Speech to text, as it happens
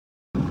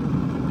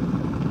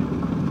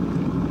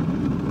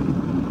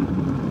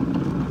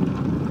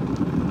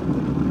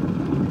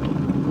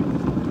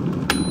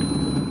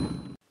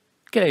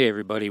G'day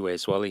everybody,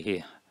 where's Wally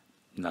here?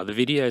 Another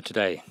video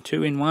today,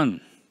 2 in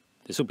 1.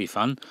 This will be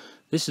fun.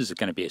 This is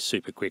going to be a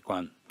super quick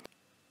one.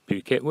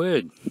 Phuket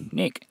word,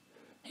 Nick.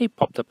 He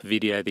popped up a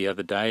video the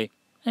other day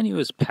and he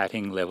was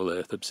patting Level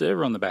Earth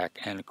Observer on the back,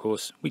 and of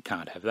course we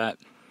can't have that.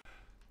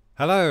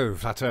 Hello,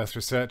 Flat Earth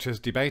researchers,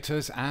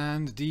 debaters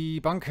and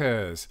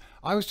debunkers.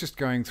 I was just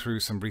going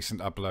through some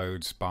recent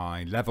uploads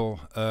by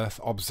Level Earth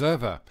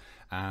Observer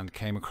and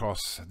came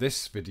across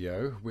this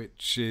video,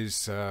 which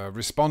is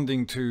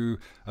responding to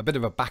a bit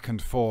of a back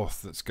and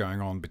forth that's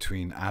going on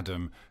between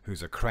Adam,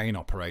 who's a crane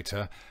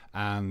operator,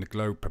 and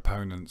Globe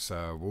proponents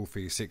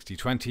Wolfies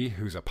 6020,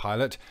 who's a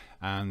pilot,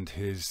 and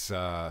his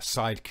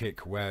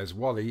sidekick, Where's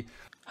Wally?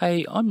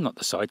 Hey, I'm not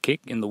the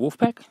sidekick in the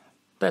Wolfpack.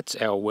 That's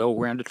our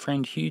well-rounded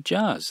friend Hugh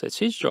Jars. That's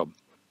his job.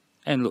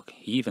 And look,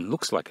 he even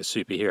looks like a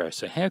superhero,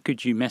 so how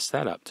could you mess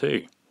that up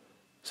too?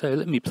 So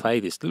let me play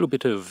this little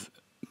bit of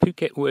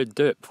Phuket word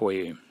derp for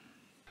you.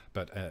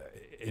 But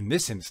in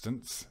this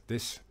instance,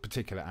 this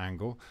particular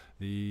angle,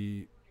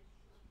 the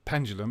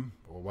pendulum,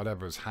 or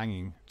whatever is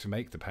hanging to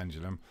make the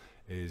pendulum,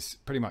 is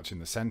pretty much in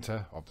the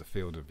center of the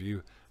field of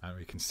view, and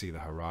we can see the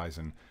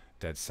horizon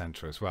dead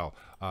center as well.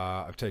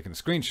 I've taken a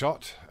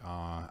screenshot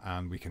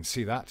and we can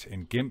see that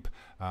in GIMP.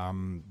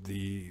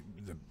 The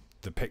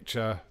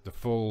picture, the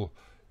full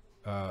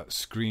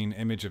screen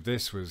image of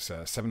this was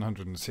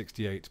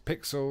 768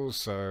 pixels,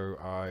 so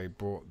I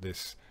brought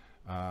this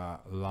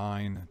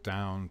line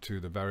down to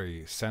the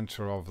very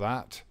center of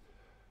that,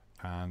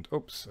 and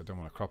oops, I don't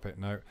want to crop it,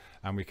 no,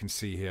 and we can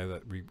see here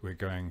that we're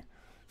going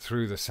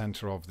through the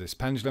center of this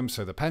pendulum.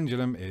 So the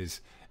pendulum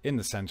is in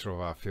the center of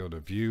our field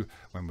of view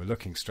when we're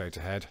looking straight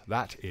ahead.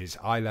 That is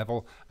eye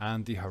level,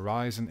 and the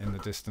horizon in the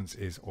distance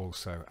is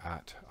also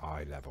at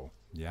eye level.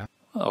 Yeah.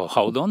 Oh,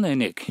 hold on there,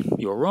 Nick.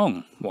 You're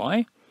wrong.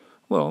 Why?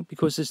 Well,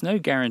 because there's no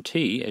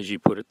guarantee, as you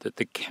put it, that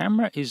the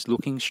camera is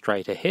looking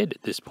straight ahead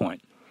at this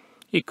point.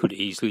 It could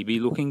easily be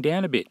looking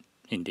down a bit.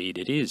 Indeed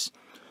it is.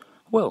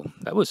 Well,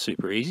 that was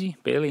super easy,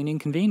 barely an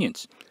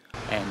inconvenience.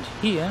 And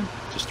here,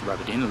 just to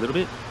rub it in a little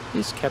bit,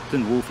 is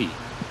Captain Wolfie.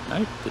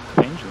 Note that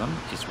the pendulum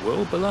is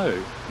well below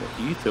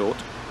what you thought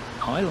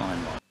eye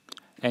line was.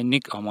 And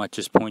Nick, I might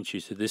just point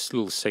you to this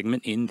little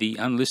segment in the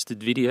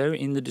unlisted video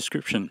in the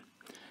description.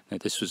 Now,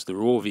 this was the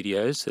raw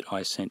videos that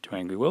I sent to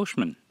Angry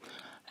Welshman.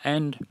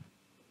 And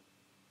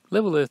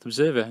Level Earth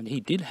Observer,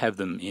 he did have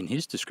them in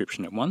his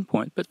description at one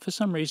point, but for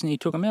some reason he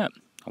took them out.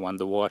 I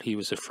wonder what he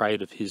was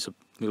afraid of his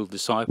little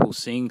disciples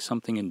seeing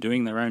something and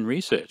doing their own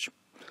research.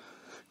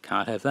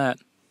 Can't have that.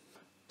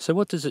 So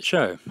what does it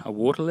show? A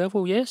water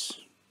level, yes.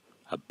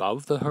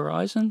 Above the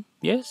horizon,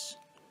 yes.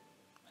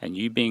 And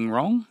you being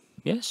wrong,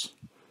 yes.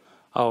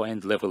 Oh,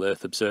 and Level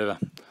Earth Observer.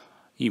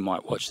 You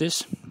might watch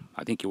this.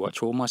 I think you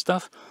watch all my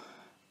stuff.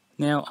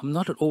 Now, I'm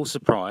not at all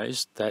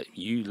surprised that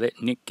you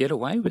let Nick get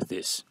away with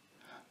this.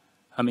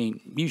 I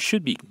mean, you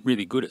should be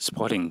really good at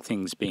spotting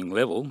things being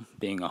level,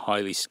 being a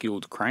highly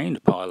skilled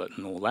craned pilot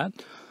and all that,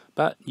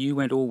 but you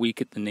went all weak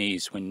at the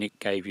knees when Nick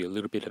gave you a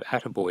little bit of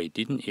attaboy,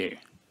 didn't you?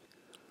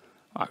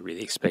 I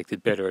really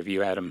expected better of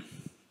you, Adam.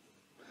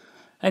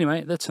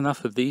 Anyway, that's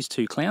enough of these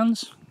two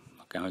clowns.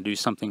 I'm going to do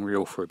something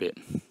real for a bit.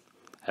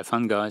 Have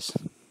fun, guys.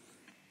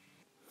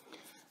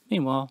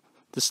 Meanwhile,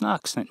 the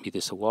Snark sent me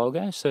this a while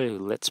ago, so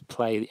let's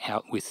play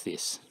out with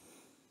this.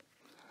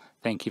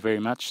 Thank you very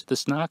much, the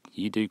Snark.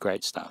 You do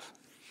great stuff.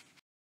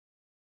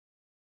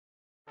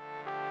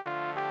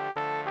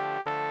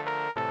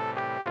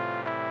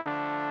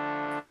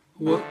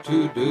 What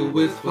to do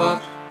with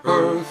flat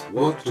Earth?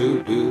 What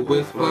to do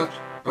with flat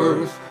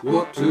Earth?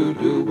 What to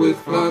do with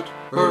flat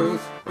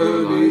Earth?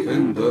 Early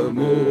in the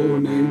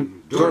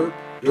morning. Derp,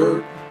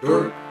 derp,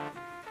 derp.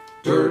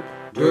 Derp,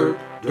 derp,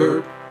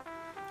 derp.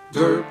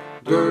 Derp,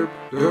 derp,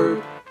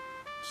 derp.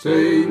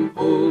 Same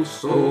old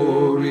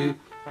story.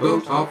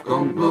 Boat have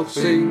gone not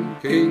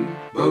sinking.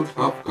 Boat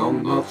have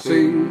gone not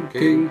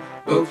sinking.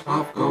 Boat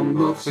have gone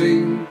not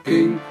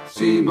sinking.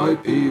 See my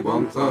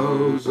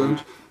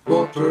P1000.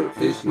 Water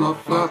is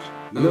not flat,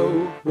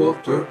 no,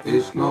 water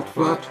is not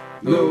flat,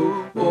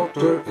 no,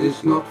 water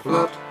is not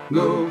flat,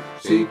 no,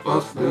 see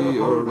past the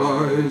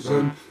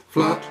horizon,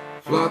 flat,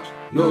 flat,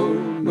 no,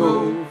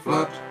 no,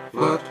 flat,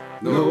 flat,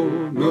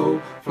 no, no,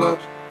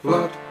 flat,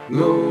 flat,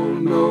 no,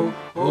 no,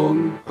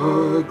 on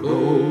a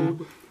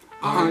globe.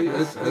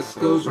 ISS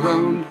goes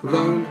round,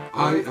 round,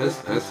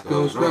 ISS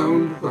goes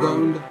round,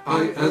 round,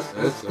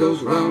 ISS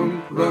goes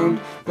round, round,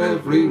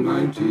 every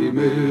 90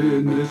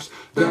 minutes.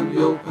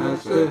 Daniel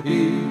has a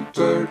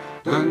heater,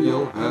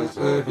 Daniel has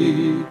a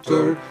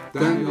heater,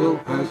 Daniel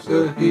has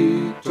a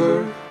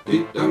heater,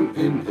 deep down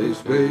in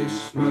his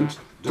basement.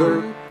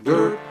 Derp,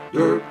 derp,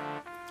 derp,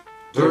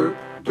 derp,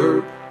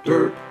 derp,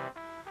 derp,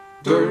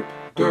 derp,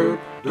 derp,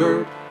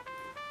 derp.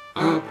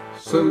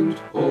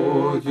 Absent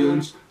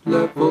audience.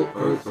 Level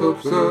Earth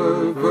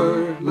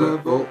Observer,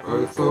 Level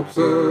Earth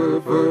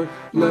Observer,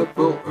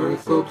 Level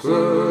Earth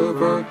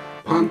Observer,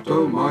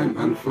 pantomime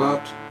and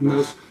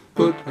flatness,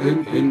 put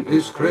him in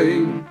his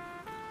crane,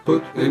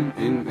 put him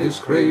in his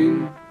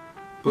crane,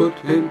 put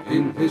him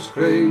in his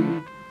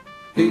crane,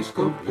 he's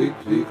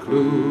completely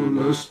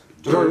clueless.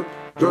 Derp,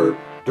 derp,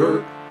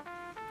 derp,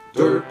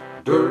 derp,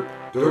 derp,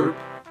 derp,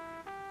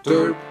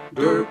 derp,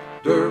 derp,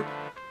 derp.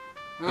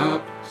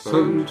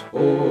 Absent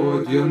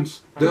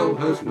audience, Del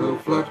has no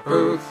flat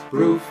earth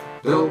proof.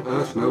 Del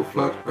has no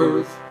flat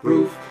earth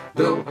proof.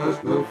 Del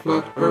has no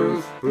flat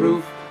earth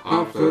proof.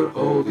 After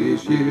all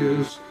these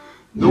years,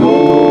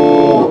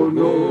 no,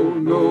 no,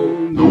 no,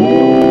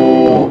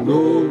 no,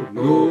 no,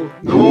 no,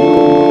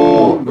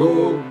 no,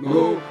 no,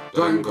 no.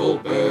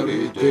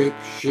 Dangleberry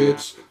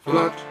dipshits,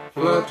 flat,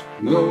 flat,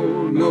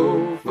 no,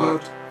 no,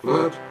 flat,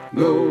 flat,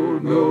 no,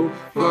 no,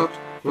 flat,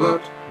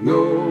 flat,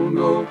 no,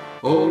 no,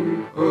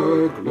 on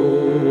a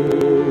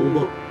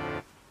globe.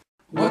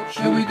 What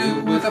shall we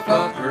do with a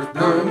flat earth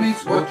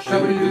dummies? What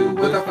shall we do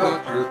with a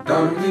flat earth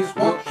dummies?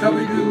 What shall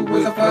we do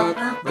with a flat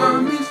earth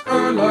dummies?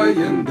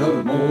 Early in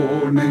the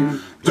morning,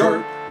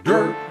 derp,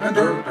 derp, and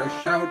derp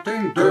are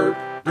shouting, derp,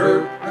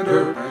 derp, and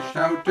derp are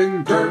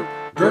shouting, derp,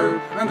 derp,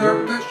 and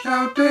derp are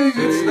shouting.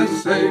 It's the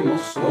same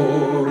old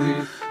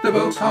story. The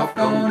boat's half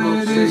gone,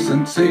 it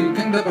isn't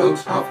sinking. The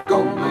boat's half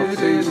gone, it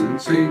isn't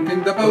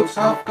sinking. The boat's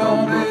half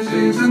gone, it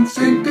isn't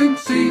sinking.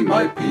 See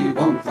my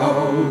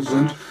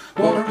P1000.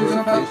 Water is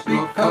a flat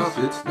because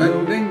it's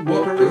melting.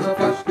 Water is a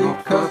flat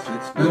because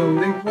it's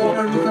melting.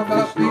 Water is a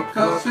flat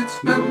because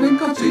it's melting.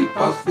 Can't see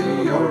past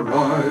the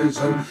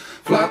horizon.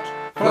 Flat,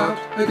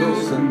 flat, it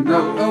isn't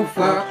now. Oh,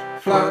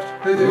 flat,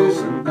 flat, it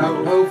isn't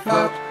now. Oh,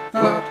 flat,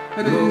 flat,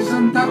 it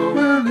isn't now.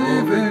 We're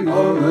living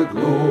on a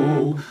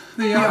globe.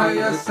 The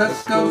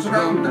ISS goes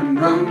round and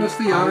round as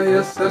the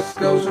ISS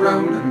goes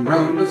round and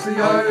round as the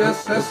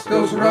ISS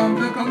goes round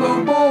the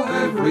globe all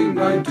every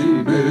 90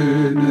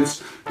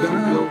 minutes.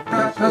 Daniel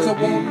Pratt has a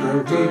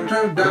water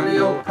heater.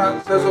 Daniel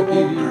Pratt has a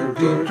water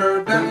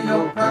heater.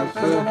 Daniel Pratt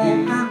has a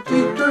water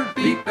heater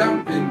deep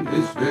down in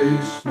his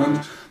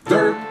basement.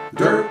 Derp,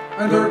 derp,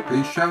 and derp,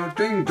 he's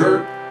shouting.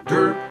 Derp,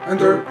 derp, and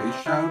derp,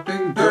 he's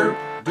shouting. Derp,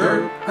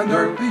 derp, and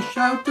derp, he's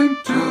shouting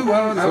to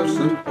an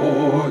absent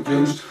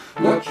audience.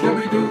 What shall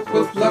we do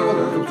with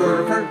level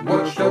observer?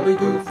 What shall we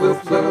do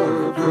with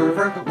level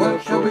observer?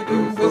 What shall we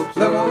do with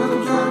level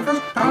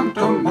observers?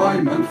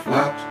 Pantomime and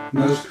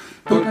flatness.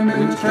 Put him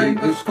in his train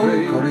with full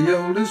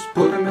Coriolis.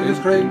 Put him in his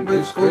train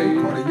with full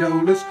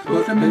Coriolis.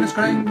 Put him in his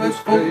train with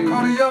full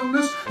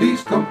Coriolis.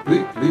 He's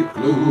completely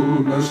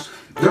clueless.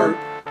 Derp,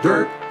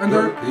 derp, and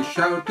derp, he's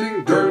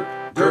shouting.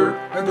 Derp, derp,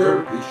 and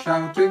derp, he's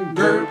shouting.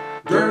 Derp,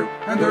 derp,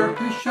 and derp,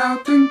 he's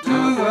shouting to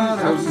an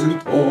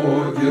absent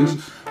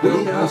audience.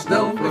 We asked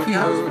Del if he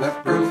has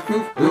flat earth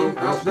proof. We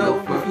asked Del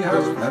if he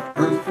has flat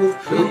earth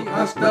proof. We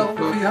asked Del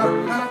if he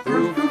has flat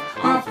earth proof.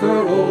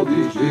 After all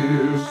these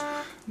years,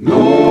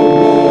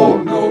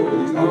 no,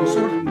 no, he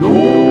answered.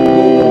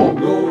 No,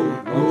 no,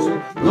 he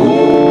answered.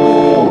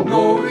 No,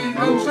 no, he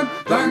answered.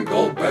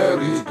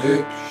 Dangleberry's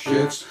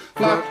dipshits.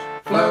 Flat,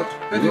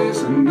 flat, it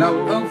isn't now.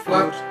 Oh,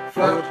 flat,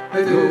 flat,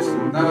 it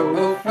isn't now.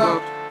 Oh,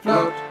 flat,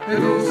 flat, it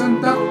isn't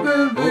now.